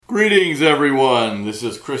Greetings, everyone. This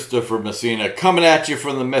is Christopher Messina coming at you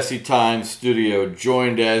from the Messy Times studio,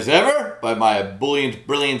 joined as ever by my ebullient,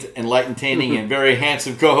 brilliant, enlightening, and very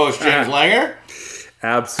handsome co-host, James Langer.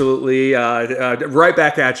 Absolutely. Right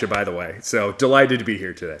back at you, by the way. So delighted to be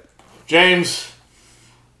here today. James,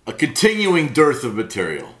 a continuing dearth of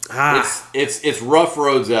material. It's rough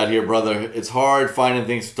roads out here, brother. It's hard finding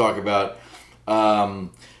things to talk about.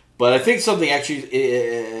 But I think something actually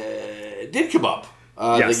did come up.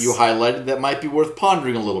 Yes. That you highlighted that might be worth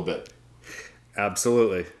pondering a little bit.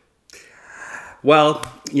 Absolutely.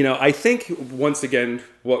 Well, I think, once again,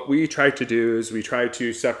 what we try to do is we try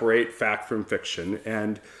to separate fact from fiction.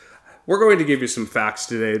 And we're going to give you some facts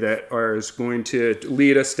today that is going to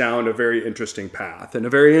lead us down a very interesting path and a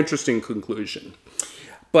very interesting conclusion.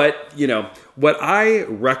 But, what I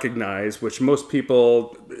recognize, which most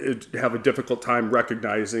people have a difficult time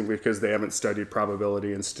recognizing because they haven't studied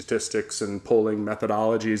probability and statistics and polling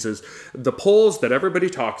methodologies, is the polls that everybody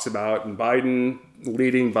talks about, and Biden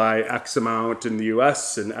leading by X amount in the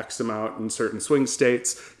U.S. and X amount in certain swing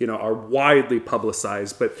states, are widely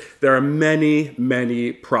publicized. But there are many,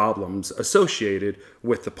 many problems associated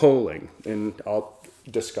with the polling, and I'll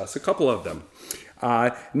discuss a couple of them.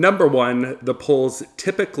 Number one, the polls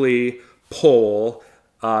typically poll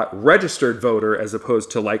registered voter as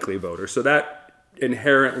opposed to likely voter. So that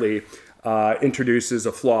inherently introduces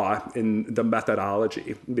a flaw in the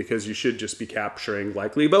methodology, because you should just be capturing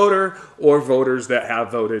likely voter or voters that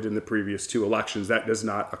have voted in the previous two elections. That does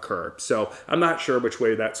not occur. So I'm not sure which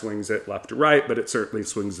way that swings it, left or right, but it certainly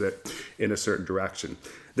swings it in a certain direction.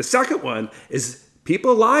 The second one is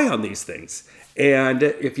people lie on these things. And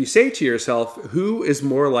if you say to yourself, who is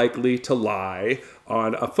more likely to lie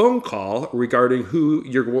on a phone call regarding who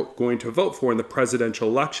you're going to vote for in the presidential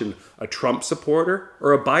election, a Trump supporter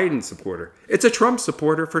or a Biden supporter? It's a Trump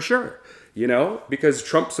supporter for sure, because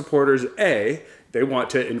Trump supporters, A, they want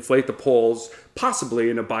to inflate the polls possibly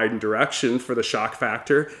in a Biden direction for the shock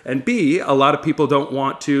factor. And B, a lot of people don't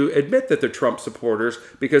want to admit that they're Trump supporters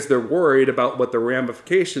because they're worried about what the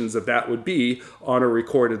ramifications of that would be on a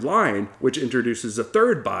recorded line, which introduces a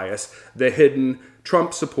third bias, the hidden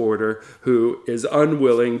Trump supporter who is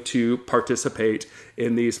unwilling to participate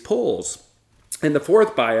in these polls. And the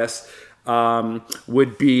fourth bias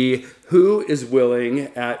would be who is willing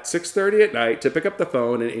at 6:30 at night to pick up the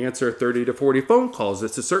phone and answer 30 to 40 phone calls.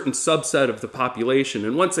 It's a certain subset of the population.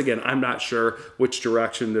 And once again, I'm not sure which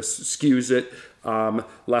direction this skews it,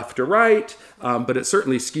 left or right, but it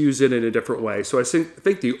certainly skews it in a different way. So I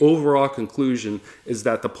think the overall conclusion is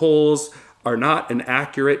that the polls are not an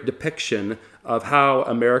accurate depiction of how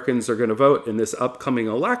Americans are going to vote in this upcoming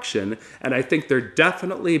election. And I think they're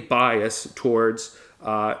definitely biased towards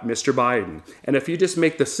Mr. Biden. And if you just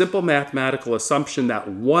make the simple mathematical assumption that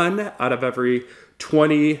 1 out of every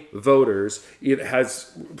 20 voters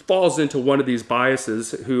falls into one of these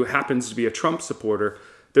biases who happens to be a Trump supporter,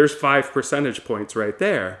 there's 5 percentage points right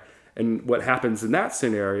there. And what happens in that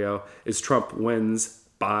scenario is Trump wins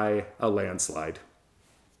by a landslide.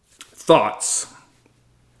 Thoughts?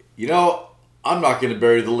 I'm not going to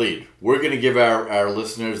bury the lead. We're going to give our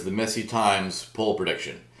listeners the Messy Times poll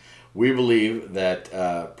prediction. We believe that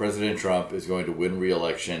President Trump is going to win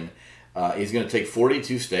re-election. He's going to take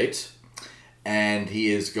 42 states, and he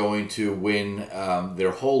is going to win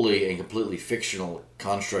their wholly and completely fictional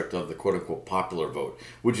construct of the quote-unquote popular vote,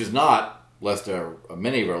 which is not, lest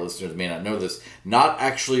many of our listeners may not know this, not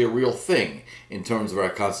actually a real thing in terms of our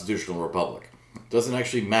constitutional republic. It doesn't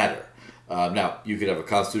actually matter. Now, you could have a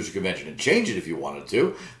constitutional convention and change it if you wanted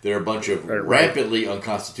to. There are a bunch of rampantly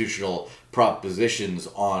unconstitutional propositions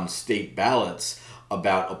on state ballots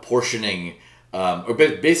about apportioning, or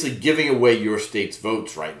basically giving away your state's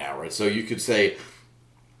votes right now, right? So you could say,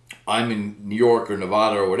 I'm in New York or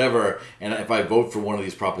Nevada or whatever, and if I vote for one of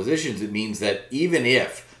these propositions, it means that even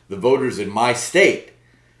if the voters in my state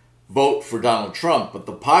vote for Donald Trump, but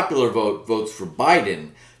the popular vote votes for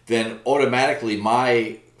Biden, then automatically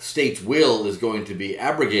my state's will is going to be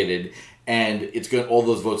abrogated, and all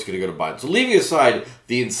those votes are going to go to Biden. So leaving aside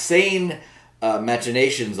the insane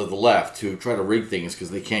machinations of the left who try to rig things because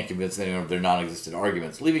they can't convince anyone of their non-existent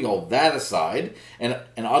arguments, leaving all that aside, and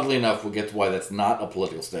oddly enough, we'll get to why that's not a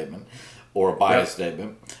political statement or a biased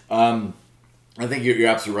statement. I think you're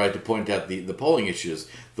absolutely right to point out the polling issues.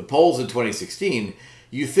 The polls in 2016,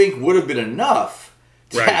 you think would have been enough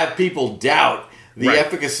to have people doubt the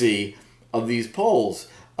efficacy of these polls.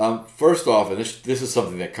 First off, and this is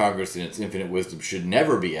something that Congress in its infinite wisdom should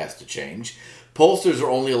never be asked to change, pollsters are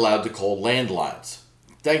only allowed to call landlines.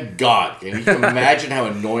 Thank God. Can you imagine how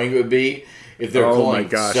annoying it would be if they were calling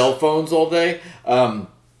cell phones all day?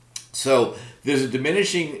 So there's a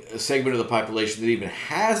diminishing segment of the population that even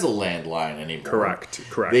has a landline anymore.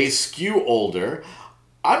 Correct. They skew older.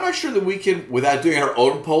 I'm not sure that we can, without doing our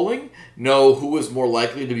own polling, know who is more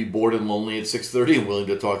likely to be bored and lonely at 6:30 and willing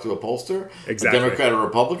to talk to a pollster. Exactly. A Democrat or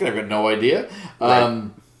Republican, I've got no idea.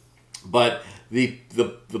 Right. But the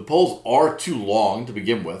polls are too long to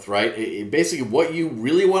begin with, right? Basically, what you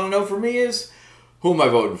really want to know from me is, who am I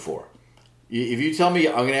voting for? If you tell me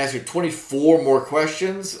I'm going to ask you 24 more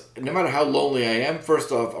questions, no matter how lonely I am,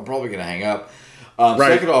 first off, I'm probably going to hang up.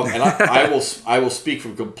 Right. Second off, and I will speak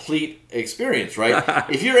from complete experience, right?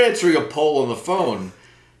 If you're answering a poll on the phone,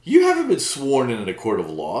 you haven't been sworn in a court of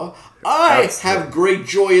law. I have great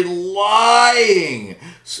joy in lying.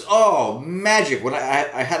 Oh, magic. When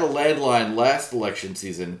I had a landline last election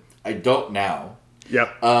season, I don't now.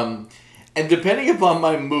 Yep. And depending upon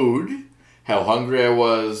my mood, how hungry I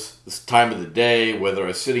was, the time of the day, whether I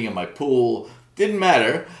was sitting in my pool, didn't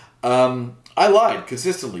matter. I lied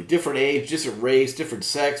consistently. Different age, different race, different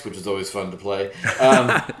sex, which is always fun to play.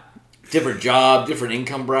 Different job, different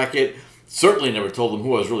income bracket. Certainly never told them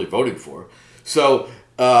who I was really voting for. So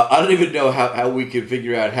I don't even know how we could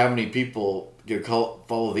figure out how many people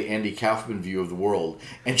follow the Andy Kaufman view of the world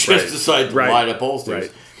and just decide to lie to pollsters.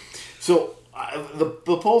 Right. So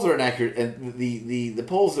the polls are inaccurate, and the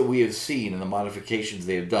polls that we have seen and the modifications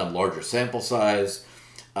they have done, larger sample size,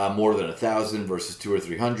 more than 1,000 versus 200 or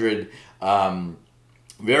 300,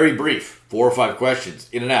 very brief, 4 or 5 questions,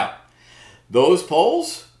 in and out. Those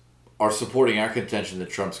polls are supporting our contention that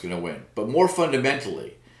Trump's going to win. But more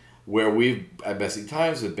fundamentally, where we at Messy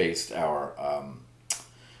Times have based our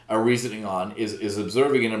reasoning on is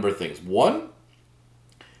observing a number of things. One,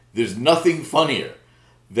 there's nothing funnier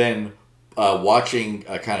than watching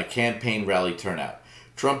a kind of campaign rally turnout.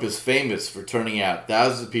 Trump is famous for turning out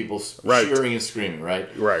thousands of people cheering and screaming, right?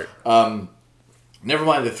 Right. Never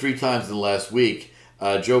mind the 3 times in the last week,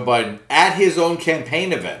 Joe Biden, at his own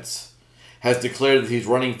campaign events, has declared that he's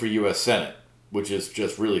running for U.S. Senate, which is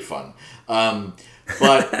just really fun.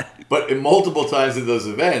 But in multiple times in those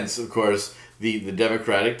events, of course, the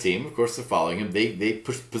Democratic team, of course, they're following him. They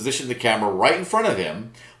position the camera right in front of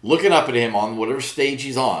him, looking up at him on whatever stage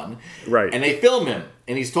he's on. Right. And they film him,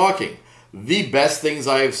 and he's talking. The best things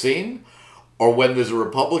I have seen are when there's a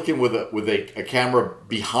Republican with a camera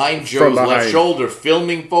behind Joe's left shoulder,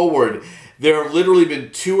 filming forward. There have literally been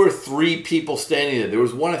 2 or 3 people standing there. There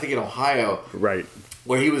was one, I think, in Ohio, right,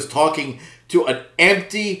 where he was talking to an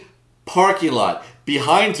empty parking lot.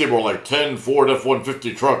 Behind him were like 10 Ford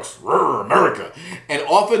F-150 trucks. Rrr, America. And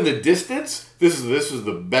off in the distance, this is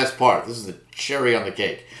the best part. This is the cherry on the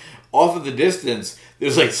cake. Off in the distance,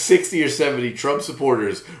 there's like 60 or 70 Trump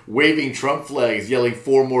supporters waving Trump flags, yelling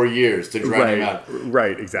 4 more years to drown him out.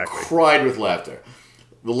 Right, exactly. Cried with laughter.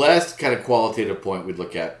 The last kind of qualitative point we'd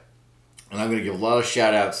look at, and I'm going to give a lot of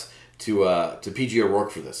shout-outs to P.G.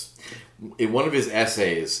 O'Rourke for this. In one of his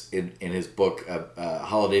essays in his book,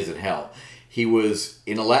 Holidays in Hell, he was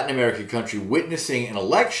in a Latin American country witnessing an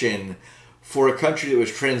election for a country that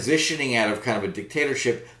was transitioning out of kind of a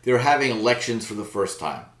dictatorship. They were having elections for the first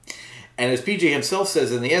time. And as P.J. himself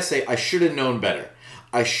says in the essay, I should have known better.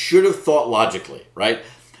 I should have thought logically, right?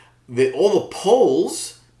 All the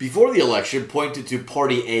polls before the election pointed to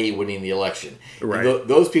Party A winning the election. Right.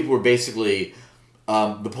 Those people were basically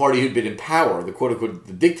the party who'd been in power, the quote-unquote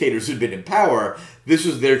the dictators who'd been in power. This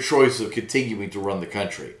was their choice of continuing to run the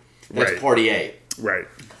country. That's Party A. Right.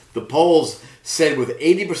 The polls said with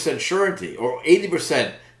 80% surety, or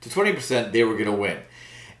 80% to 20%, they were going to win.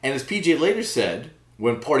 And as PJ later said,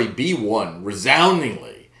 when Party B won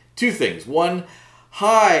resoundingly, 2 things. One,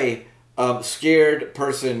 scared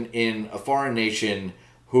person in a foreign nation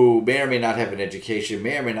who may or may not have an education,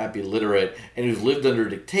 may or may not be literate, and who's lived under a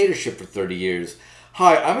dictatorship for 30 years.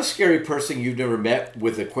 Hi, I'm a scary person you've never met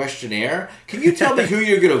with a questionnaire. Can you tell me who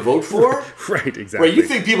you're going to vote for? Right, exactly. Right, you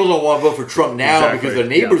think people don't want to vote for Trump now because their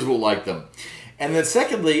neighbors will like them. And then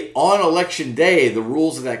secondly, on election day, the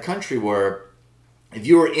rules of that country were, if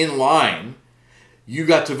you were in line, you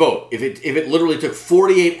got to vote. If it literally took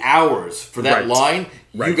 48 hours for that line,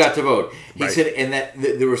 you got to vote. He said, and that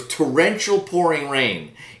there was torrential pouring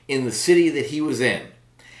rain in the city that he was in.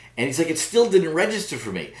 And he's like, it still didn't register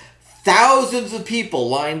for me. Thousands of people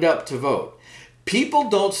lined up to vote. People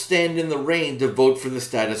don't stand in the rain to vote for the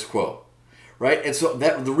status quo, right? And so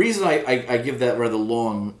that the reason I give that rather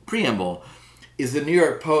long preamble is the New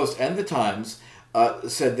York Post and the Times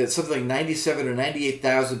said that something like 97 or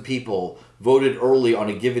 98,000 people voted early on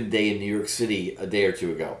a given day in New York City a day or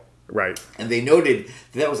 2 ago. Right. And they noted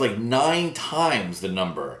that was like 9 times the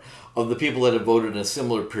number of the people that had voted in a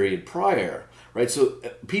similar period prior, right? So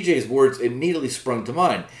PJ's words immediately sprung to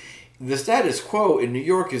mind. the status quo in New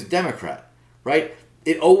York is Democrat, right?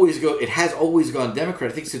 It has always gone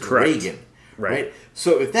Democrat. I think since Correct. Reagan, Right.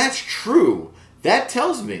 So if that's true, that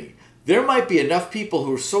tells me there might be enough people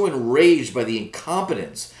who are so enraged by the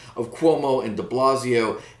incompetence of Cuomo and De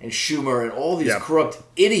Blasio and Schumer and all these corrupt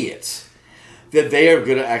idiots that they are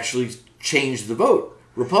going to actually change the vote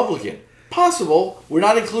Republican. Possible. We're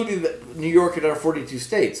not including New York in our 42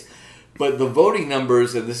 states. But the voting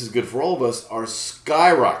numbers, and this is good for all of us, are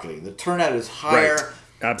skyrocketing. The turnout is higher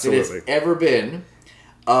than it's ever been.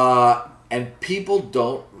 And people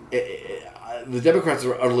don't... the Democrats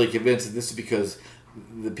are utterly convinced that this is because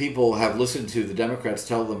the people have listened to the Democrats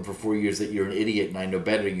tell them for 4 years that you're an idiot and I know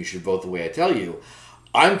better and you should vote the way I tell you.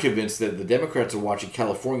 I'm convinced that the Democrats are watching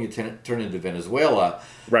California turn into Venezuela.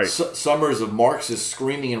 Right. Summers of Marxists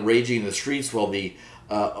screaming and raging in the streets while the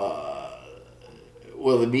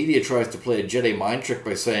media tries to play a Jedi mind trick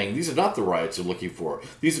by saying these are not the riots you're looking for.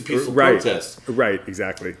 These are peaceful protests. Right,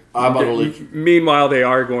 exactly. Meanwhile, they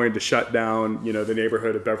are going to shut down, the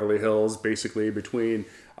neighborhood of Beverly Hills basically between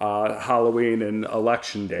Halloween and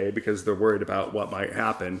Election Day because they're worried about what might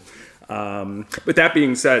happen. But that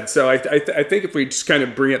being said, so I think if we just kind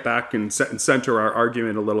of bring it back and center our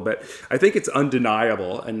argument a little bit, I think it's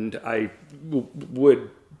undeniable, and I would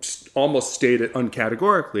almost state it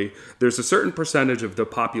uncategorically, there's a certain percentage of the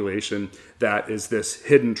population that is this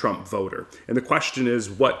hidden Trump voter. And the question is,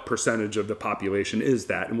 what percentage of the population is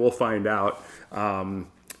that? And we'll find out,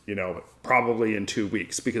 probably in 2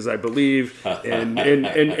 weeks, because I believe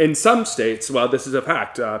in some states, well, this is a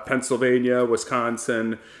fact, Pennsylvania,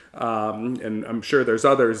 Wisconsin, and I'm sure there's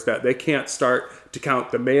others, that they can't start to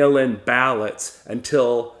count the mail-in ballots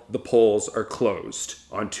until the polls are closed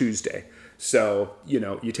on Tuesday. So,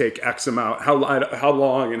 you take X amount, how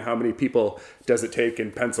long and how many people does it take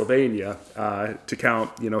in Pennsylvania to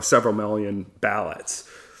count, several million ballots?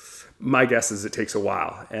 My guess is it takes a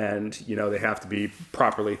while, and, they have to be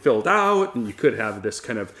properly filled out, and you could have this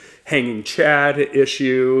kind of hanging Chad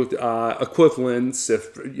issue, equivalence.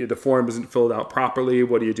 If the form isn't filled out properly,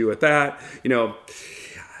 what do you do with that?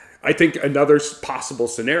 I think another possible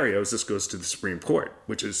scenario is this goes to the Supreme Court,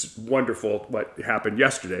 which is wonderful what happened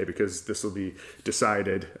yesterday, because this will be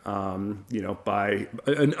decided, by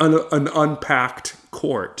an unpacked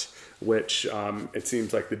court, which it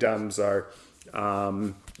seems like the Dems are,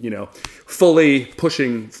 fully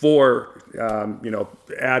pushing for,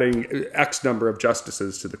 adding X number of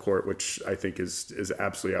justices to the court, which I think is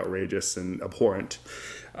absolutely outrageous and abhorrent.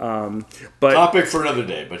 But topic for another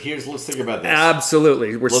day. But let's think about this.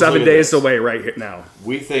 Absolutely, we're 7 days away right now.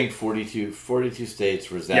 We think 42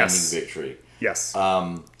 states resounding victory. Yes.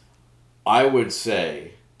 I would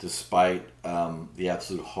say, despite the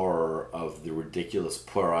absolute horror of the ridiculous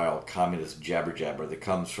puerile communist jabber that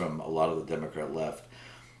comes from a lot of the Democrat left,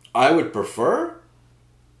 I would prefer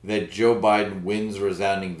that Joe Biden wins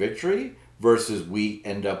resounding victory versus we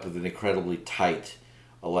end up with an incredibly tight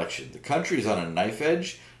election. The country is on a knife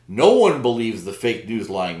edge. No one believes the fake news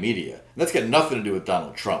lying media. And that's got nothing to do with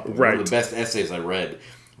Donald Trump. Right. One of the best essays I read,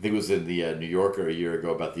 I think it was in the New Yorker a year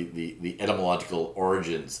ago, about the etymological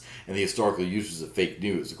origins and the historical uses of fake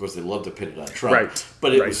news. Of course, they love to pin it on Trump. Right.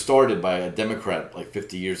 But it was started by a Democrat like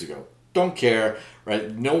 50 years ago. Don't care,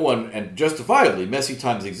 right? No one, and justifiably, Messy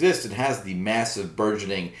Times exists and has the massive,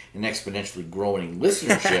 burgeoning, and exponentially growing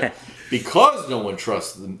listenership because no one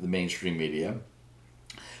trusts the mainstream media.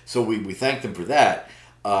 So we thank them for that.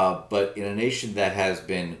 But in a nation that has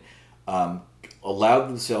been allowed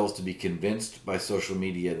themselves to be convinced by social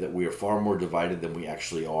media that we are far more divided than we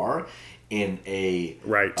actually are, in a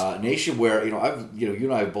nation where you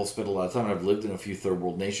and I have both spent a lot of time, and I've lived in a few third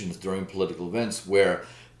world nations during political events where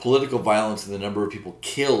political violence and the number of people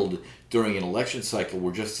killed during an election cycle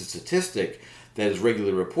were just a statistic that is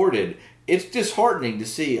regularly reported. It's disheartening to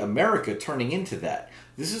see America turning into that.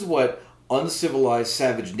 This is what uncivilized,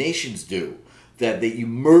 savage nations do. That you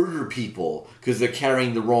murder people because they're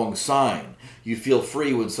carrying the wrong sign. You feel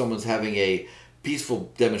free when someone's having a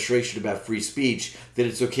peaceful demonstration about free speech, that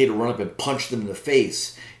it's okay to run up and punch them in the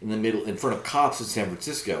face in front of cops in San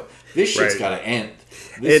Francisco. This shit's got to end.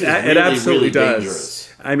 This is really, absolutely really does.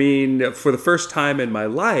 dangerous. I mean, for the first time in my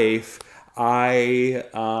life, I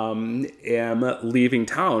am leaving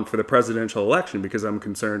town for the presidential election because I'm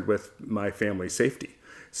concerned with my family's safety.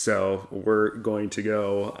 So we're going to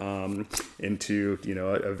go into,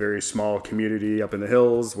 a very small community up in the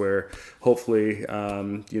hills where hopefully,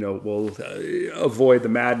 we'll avoid the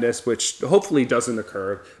madness, which hopefully doesn't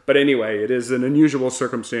occur. But anyway, it is an unusual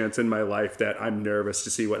circumstance in my life that I'm nervous to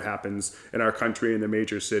see what happens in our country in the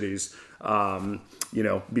major cities,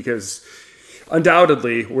 because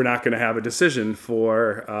undoubtedly, we're not going to have a decision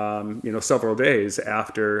for several days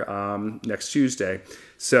after next Tuesday.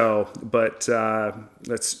 So, but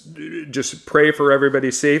let's just pray for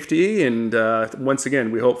everybody's safety. And once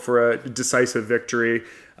again, we hope for a decisive victory.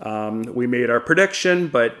 We made our prediction,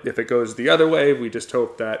 but if it goes the other way, we just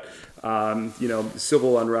hope that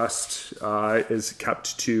civil unrest is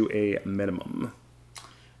kept to a minimum.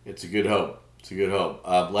 It's a good hope. It's a good hope.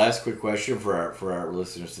 Last quick question for our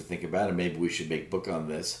listeners to think about, and maybe we should make book on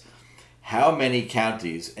this. How many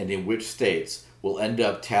counties and in which states will end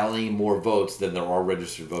up tallying more votes than there are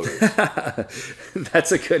registered voters?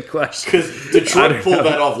 That's a good question. Because Detroit pulled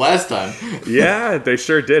that off last time. Yeah, they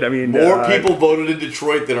sure did. I mean, more people voted in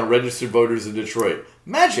Detroit than are registered voters in Detroit.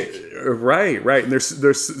 Magic. Right. And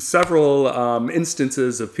there's several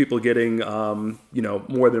instances of people getting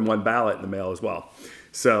more than one ballot in the mail as well.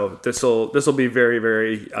 So this will be very,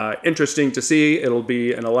 very interesting to see. It'll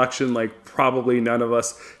be an election like probably none of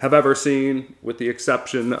us have ever seen, with the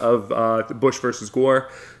exception of Bush versus Gore.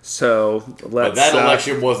 So but that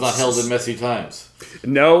election was not held in messy times.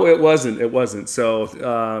 No, it wasn't. It wasn't. So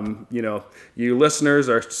you listeners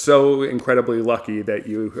are so incredibly lucky that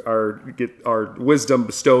you get our wisdom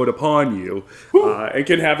bestowed upon you, and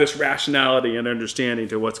can have this rationality and understanding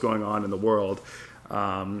to what's going on in the world.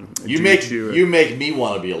 You make me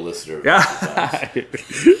want to be a listener. Yeah,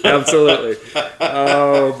 absolutely.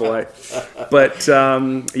 Oh boy, but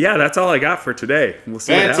that's all I got for today. We'll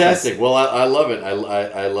see. Fantastic. Well, I love it.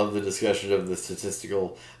 I love the discussion of the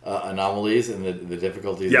statistical anomalies and the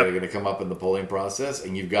difficulties that are going to come up in the polling process.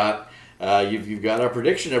 And you've got our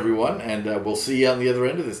prediction, everyone, and we'll see you on the other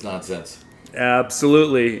end of this nonsense.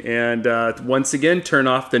 Absolutely. And once again, turn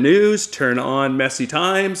off the news, turn on Messy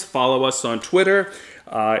Times, follow us on Twitter,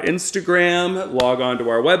 Instagram, log on to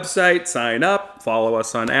our website, sign up, follow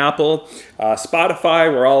us on Apple,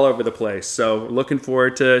 Spotify. We're all over the place. So looking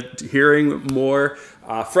forward to hearing more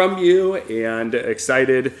from you, and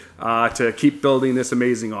excited to keep building this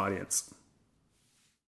amazing audience.